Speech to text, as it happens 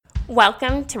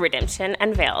Welcome to Redemption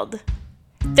Unveiled.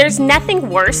 There's nothing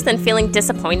worse than feeling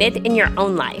disappointed in your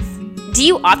own life. Do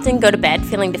you often go to bed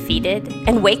feeling defeated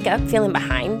and wake up feeling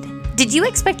behind? Did you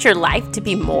expect your life to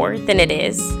be more than it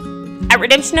is? At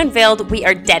Redemption Unveiled, we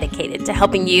are dedicated to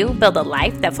helping you build a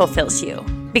life that fulfills you,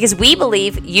 because we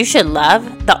believe you should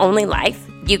love the only life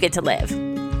you get to live.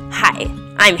 Hi,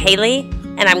 I'm Haley,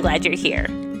 and I'm glad you're here.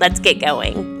 Let's get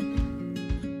going.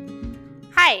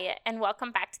 Hi, and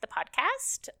welcome back to the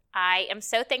podcast. I am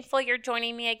so thankful you're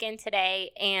joining me again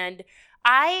today, and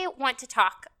I want to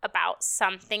talk about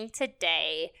something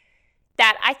today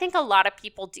that I think a lot of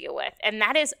people deal with, and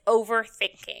that is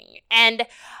overthinking. And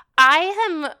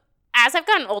as I've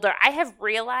gotten older, I have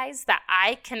realized that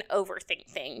I can overthink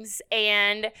things,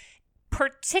 and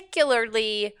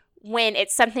particularly when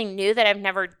it's something new that I've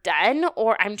never done,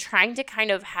 or I'm trying to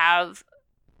kind of have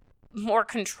more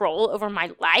control over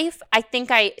my life. I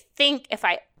think if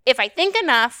I think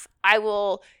enough, I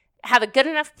will have a good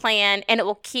enough plan, and it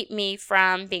will keep me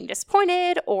from being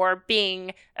disappointed or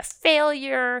being a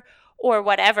failure or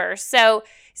whatever. So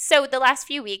the last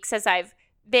few weeks, as I've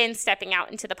been stepping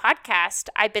out into the podcast,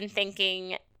 I've been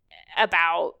thinking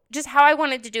about just how I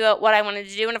wanted to do it, what I wanted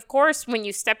to do. And of course, when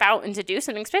you step out and to do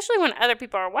something, especially when other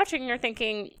people are watching, you're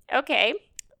thinking, okay,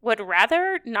 would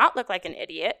rather not look like an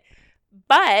idiot,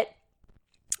 but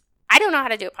I don't know how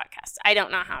to do a podcast. I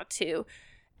don't know how to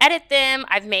edit them.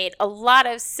 I've made a lot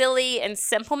of silly and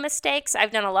simple mistakes.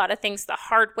 I've done a lot of things the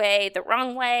hard way, the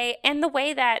wrong way, and the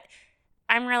way that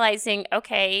I'm realizing,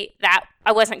 okay, that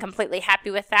I wasn't completely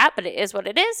happy with that, but it is what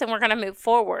it is, and we're going to move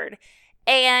forward.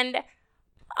 And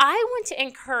I want to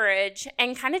encourage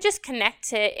and kind of just connect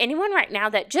to anyone right now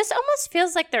that just almost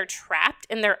feels like they're trapped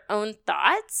in their own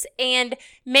thoughts. And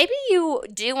maybe you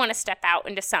do want to step out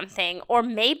into something, or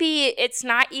maybe it's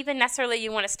not even necessarily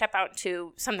you want to step out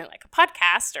to something like a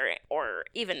podcast or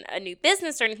even a new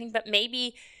business or anything, but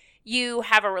maybe you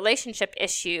have a relationship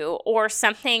issue or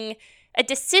something, a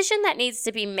decision that needs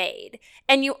to be made,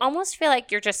 and you almost feel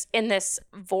like you're just in this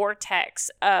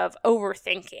vortex of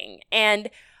overthinking. And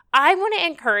I want to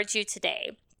encourage you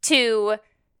today to,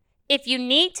 if you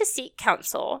need to seek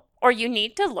counsel or you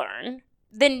need to learn,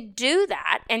 then do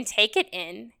that and take it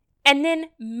in and then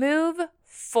move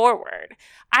forward.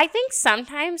 I think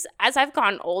sometimes as I've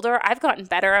gotten older, I've gotten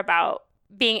better about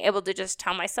being able to just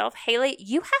tell myself, Haley,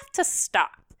 you have to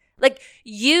stop. Like,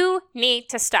 you need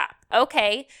to stop.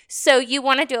 Okay, so you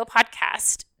want to do a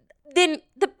podcast. Then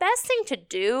the best thing to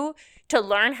do to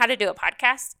learn how to do a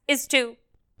podcast is to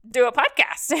do a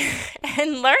podcast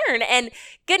and learn. And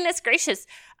goodness gracious,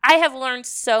 I have learned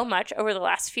so much over the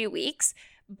last few weeks,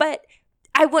 but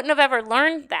I wouldn't have ever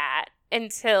learned that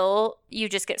until you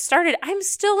just get started. I'm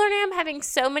still learning. I'm having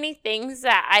so many things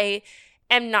that I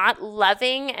am not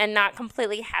loving and not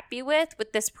completely happy with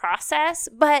this process,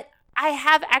 but I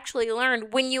have actually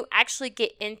learned when you actually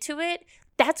get into it,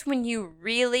 that's when you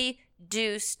really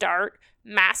do start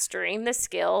mastering the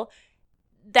skill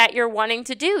that you're wanting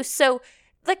to do. So,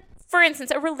 like, for instance,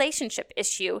 a relationship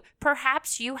issue.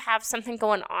 Perhaps you have something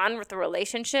going on with the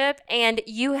relationship and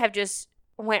you have just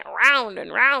went round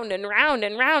and round and round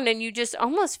and round, and you just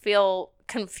almost feel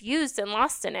confused and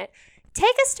lost in it.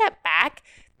 Take a step back.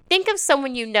 Think of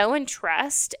someone you know and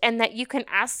trust and that you can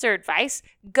ask their advice.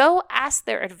 Go ask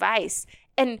their advice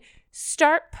and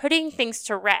start putting things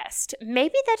to rest.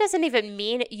 Maybe that doesn't even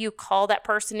mean you call that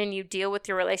person and you deal with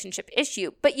your relationship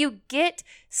issue, but you get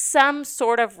some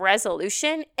sort of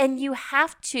resolution, and you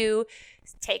have to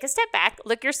take a step back,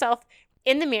 look yourself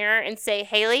in the mirror and say,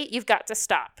 Haley, you've got to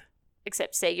stop.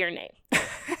 Except say your name.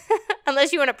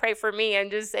 Unless you want to pray for me and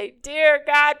just say, dear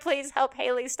God, please help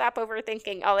Haley stop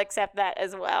overthinking. I'll accept that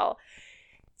as well.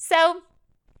 So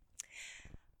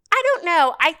I don't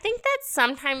know. I think that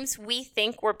sometimes we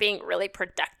think we're being really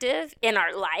productive in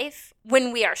our life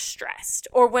when we are stressed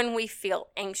or when we feel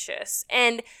anxious.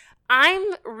 And I'm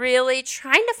really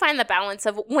trying to find the balance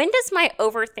of, when does my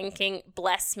overthinking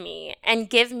bless me and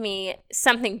give me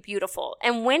something beautiful?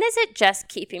 And when is it just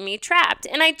keeping me trapped?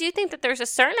 And I do think that there's a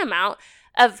certain amount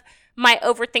of my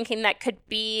overthinking that could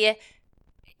be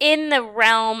in the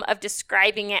realm of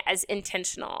describing it as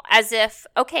intentional, as if,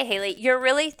 okay, Haley, you're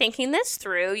really thinking this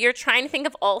through. You're trying to think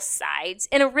of all sides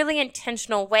in a really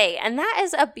intentional way. And that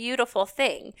is a beautiful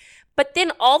thing. But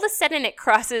then all of a sudden it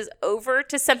crosses over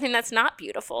to something that's not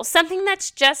beautiful, something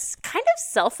that's just kind of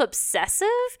self-obsessive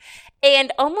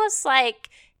and almost like,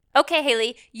 okay,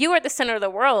 Haley, you are the center of the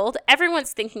world.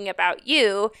 Everyone's thinking about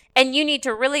you, and you need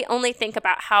to really only think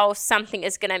about how something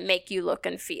is going to make you look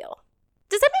and feel.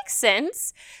 Does that make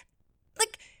sense?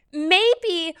 Like,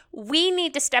 maybe we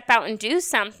need to step out and do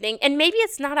something, and maybe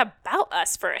it's not about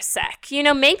us for a sec.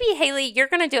 Maybe, Haley, you're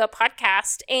going to do a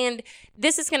podcast, and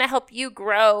this is going to help you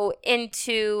grow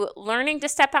into learning to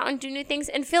step out and do new things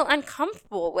and feel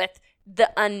uncomfortable with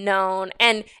the unknown,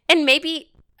 and maybe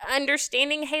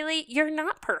understanding, Haley, you're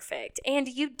not perfect and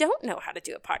you don't know how to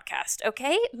do a podcast,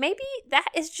 okay? Maybe that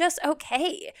is just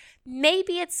okay.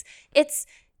 Maybe it's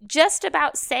just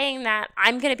about saying that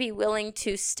I'm going to be willing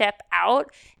to step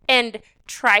out and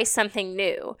try something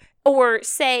new, or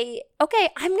say, okay,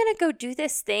 I'm going to go do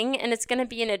this thing and it's going to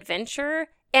be an adventure,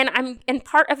 and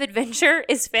part of adventure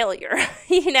is failure.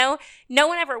 No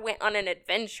one ever went on an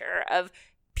adventure of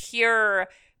pure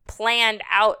planned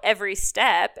out every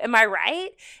step. Am I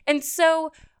right? And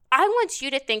so I want you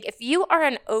to think, if you are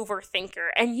an overthinker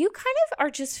and you kind of are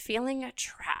just feeling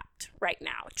trapped right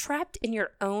now, trapped in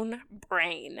your own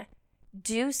brain,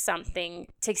 do something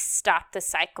to stop the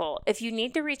cycle. If you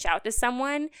need to reach out to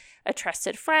someone, a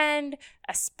trusted friend,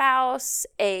 a spouse,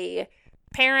 a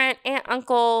parent, aunt,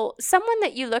 uncle, someone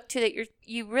that you look to that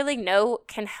you really know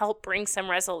can help bring some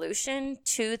resolution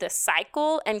to the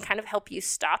cycle and kind of help you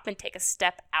stop and take a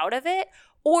step out of it.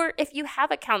 Or if you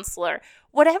have a counselor,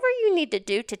 whatever you need to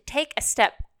do to take a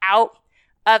step out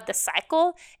of the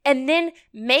cycle and then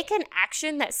make an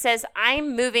action that says,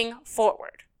 I'm moving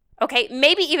forward. Okay,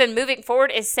 maybe even moving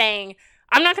forward is saying,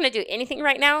 I'm not going to do anything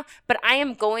right now, but I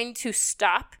am going to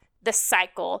stop the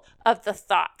cycle of the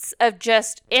thoughts, of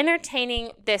just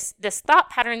entertaining this thought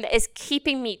pattern that is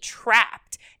keeping me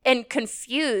trapped and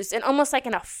confused and almost like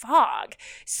in a fog.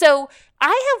 So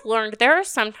I have learned there are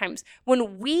some times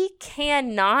when we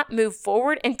cannot move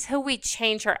forward until we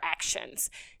change our actions.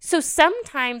 So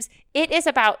sometimes it is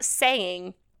about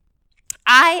saying,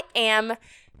 I am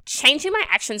changing my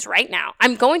actions right now.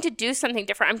 I'm going to do something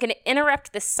different. I'm going to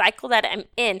interrupt the cycle that I'm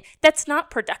in that's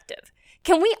not productive.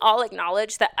 Can we all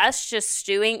acknowledge that us just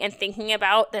stewing and thinking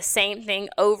about the same thing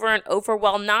over and over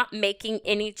while not making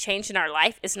any change in our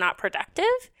life is not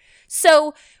productive?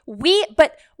 So we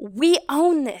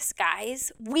own this,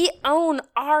 guys. We own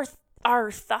our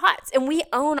thoughts and we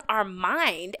own our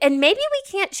mind. And maybe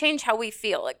we can't change how we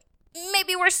feel. Like,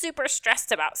 maybe we're super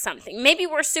stressed about something. Maybe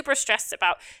we're super stressed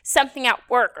about something at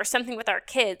work or something with our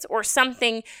kids or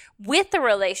something with a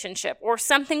relationship or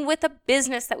something with a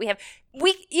business that we have.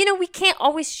 We can't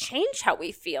always change how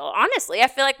we feel. Honestly, I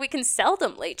feel like we can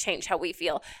seldomly change how we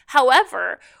feel.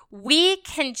 However, we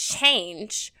can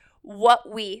change what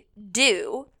we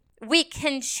do. We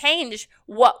can change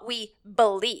what we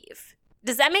believe.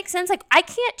 Does that make sense? Like, I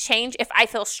can't change if I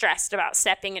feel stressed about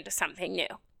stepping into something new.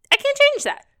 I can't change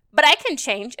that. But I can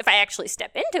change if I actually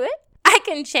step into it. I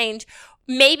can change.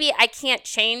 Maybe I can't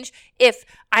change if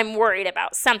I'm worried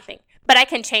about something, but I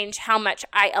can change how much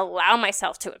I allow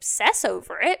myself to obsess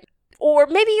over it. Or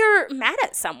maybe you're mad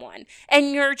at someone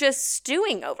and you're just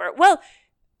stewing over it. Well,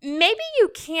 maybe you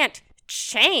can't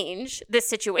change the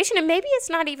situation, and maybe it's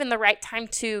not even the right time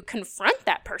to confront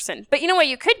that person. But you know what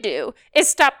you could do is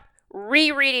stop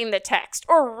rereading the text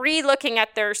or re-looking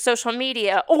at their social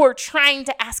media or trying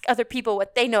to ask other people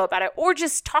what they know about it or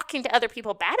just talking to other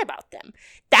people bad about them.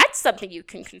 That's something you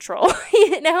can control,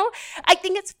 I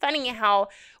think it's funny how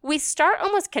we start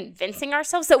almost convincing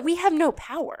ourselves that we have no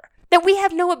power, that we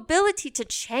have no ability to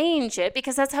change it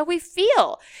because that's how we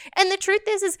feel. And the truth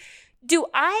is do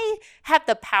I have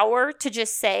the power to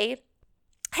just say,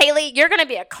 Haley, you're going to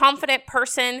be a confident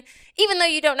person even though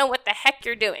you don't know what the heck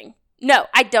you're doing? No,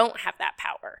 I don't have that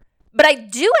power. But I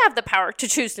do have the power to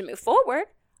choose to move forward.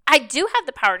 I do have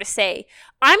the power to say,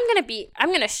 I'm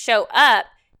going to show up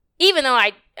even though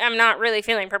I'm not really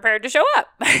feeling prepared to show up.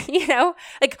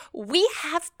 Like, we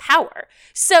have power.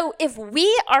 So if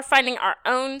we are finding our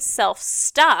own self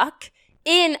stuck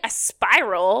in a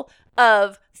spiral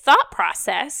of thought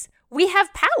process, we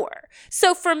have power.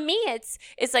 So for me,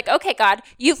 it's like, okay, God,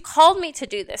 you've called me to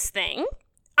do this thing.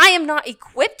 I am not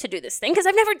equipped to do this thing because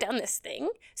I've never done this thing.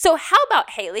 So how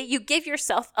about, Haley, you give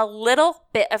yourself a little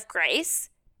bit of grace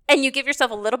and you give yourself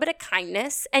a little bit of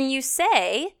kindness and you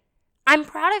say, I'm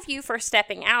proud of you for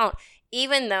stepping out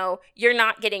even though you're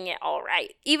not getting it all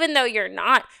right, even though you're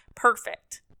not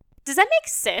perfect. Does that make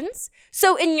sense?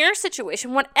 So in your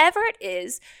situation, whatever it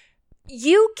is,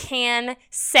 you can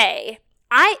say,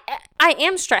 I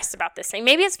am stressed about this thing.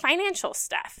 Maybe it's financial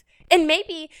stuff. And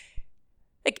maybe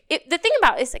the thing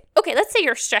about it is okay, let's say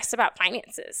you're stressed about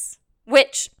finances,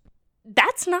 which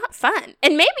that's not fun.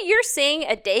 And maybe you're seeing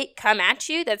a date come at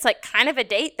you that's like kind of a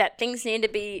date that things need to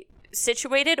be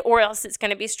situated or else it's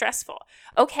going to be stressful.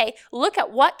 Okay, look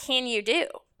at what can you do.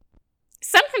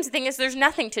 Sometimes the thing is there's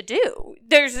nothing to do.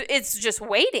 It's just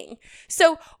waiting.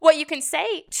 So what you can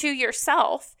say to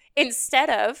yourself instead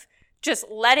of just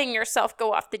letting yourself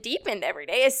go off the deep end every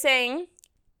day, is saying,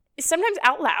 sometimes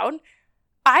out loud,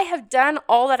 I have done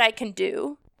all that I can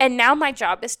do, and now my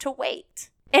job is to wait.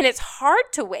 And it's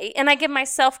hard to wait, and I give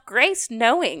myself grace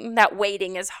knowing that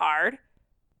waiting is hard,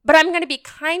 but I'm going to be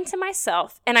kind to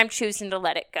myself, and I'm choosing to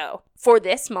let it go for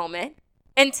this moment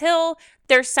until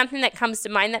there's something that comes to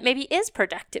mind that maybe is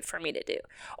productive for me to do.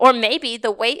 Or maybe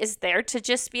the wait is there to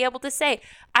just be able to say,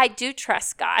 I do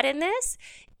trust God in this,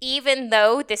 even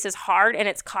though this is hard and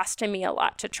it's costing me a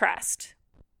lot to trust.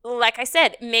 Like I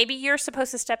said, maybe you're supposed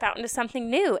to step out into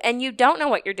something new and you don't know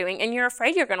what you're doing and you're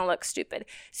afraid you're going to look stupid.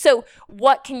 So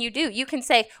what can you do? You can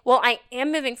say, well, I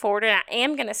am moving forward and I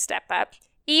am going to step up,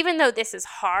 even though this is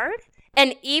hard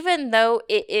and even though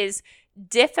it is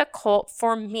difficult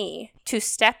for me to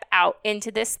step out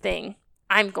into this thing.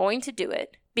 I'm going to do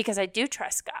it because I do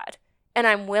trust God and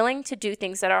I'm willing to do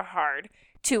things that are hard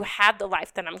to have the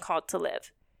life that I'm called to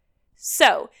live.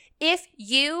 So if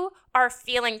you are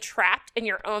feeling trapped in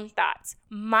your own thoughts,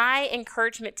 my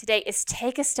encouragement today is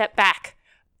take a step back.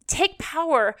 Take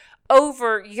power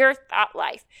over your thought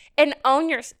life and own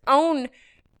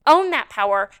that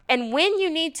power. And when you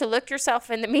need to look yourself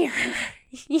in the mirror,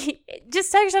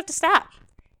 just tell yourself to stop.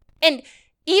 And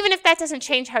even if that doesn't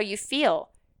change how you feel,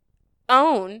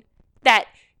 own that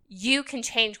you can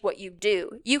change what you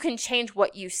do. You can change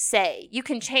what you say. You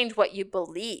can change what you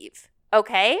believe.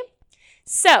 Okay?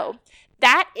 So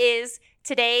that is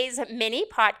today's mini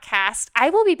podcast. I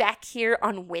will be back here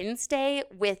on Wednesday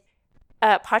with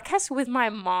a podcast with my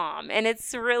mom, and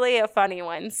it's really a funny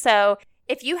one. So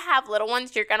if you have little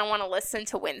ones, you're going to want to listen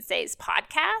to Wednesday's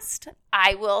podcast.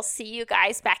 I will see you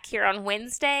guys back here on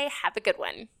Wednesday. Have a good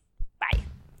one. Bye.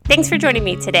 Thanks for joining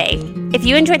me today. If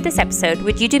you enjoyed this episode,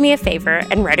 would you do me a favor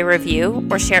and write a review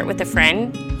or share it with a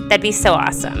friend? That'd be so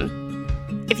awesome.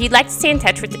 If you'd like to stay in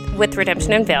touch with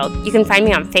Redemption Unveiled, you can find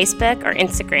me on Facebook or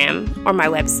Instagram or my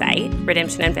website,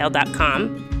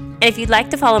 redemptionunveiled.com. And if you'd like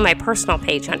to follow my personal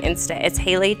page on Insta, it's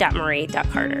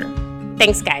haley.marie.carter.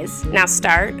 Thanks, guys. Now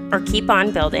start or keep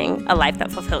on building a life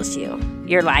that fulfills you.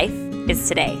 Your life is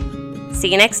today. See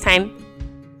you next time.